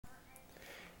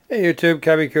Hey YouTube,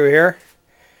 Kebiku here.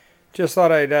 Just thought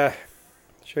I'd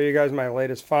show you guys my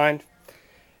latest find.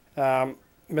 I've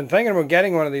been thinking about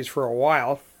getting one of these for a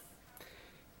while.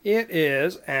 It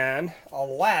is an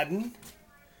Alladdin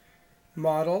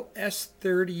model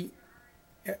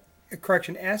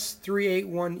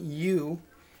S381U.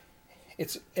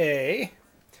 It's a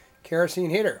kerosene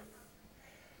heater.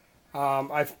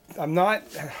 I'm not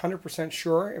 100%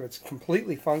 sure if it's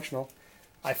completely functional.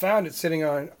 I found it sitting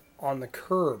on the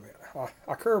curb,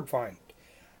 a curb find.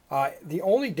 The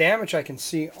only damage I can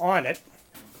see on it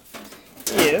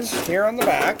is here on the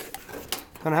back.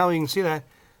 I don't know how you can see that,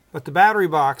 but the battery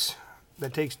box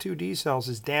that takes 2 D cells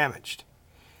is damaged.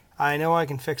 I know I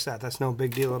can fix that. That's no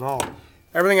big deal at all.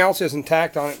 Everything else is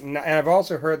intact on it, and I've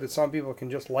also heard that some people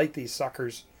can just light these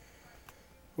suckers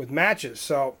with matches,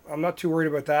 so I'm not too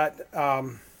worried about that.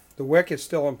 The wick is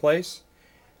still in place.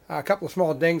 A couple of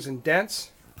small dings and dents.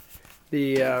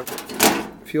 The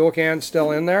fuel can's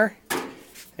still in there,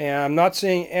 and I'm not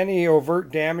seeing any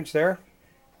overt damage there.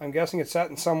 I'm guessing it's sat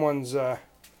in someone's, there's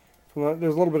a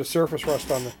little bit of surface rust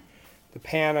on the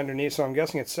pan underneath, so I'm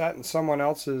guessing it's sat in someone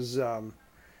else's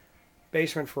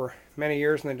basement for many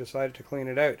years and they decided to clean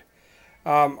it out.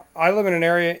 I live in an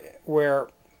area where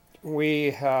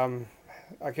we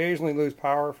occasionally lose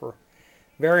power for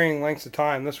varying lengths of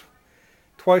time.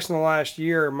 Twice in the last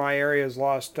year, my area has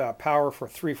lost power for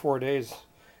 3-4 days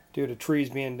due to trees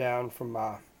being down from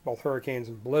both hurricanes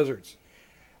and blizzards.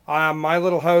 My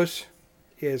little house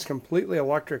is completely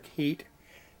electric heat.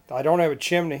 I don't have a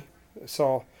chimney,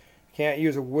 so I can't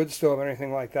use a wood stove or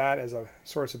anything like that as a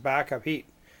source of backup heat.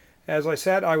 As I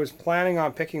said, I was planning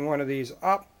on picking one of these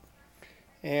up,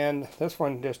 and this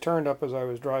one just turned up as I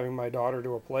was driving my daughter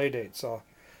to a play date, so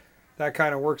that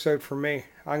kind of works out for me.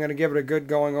 I'm going to give it a good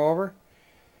going over,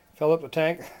 fill up the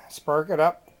tank, spark it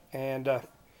up, and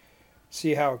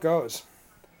see how it goes.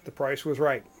 The price was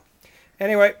right.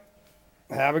 Anyway,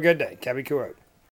 have a good day. Kebiku out.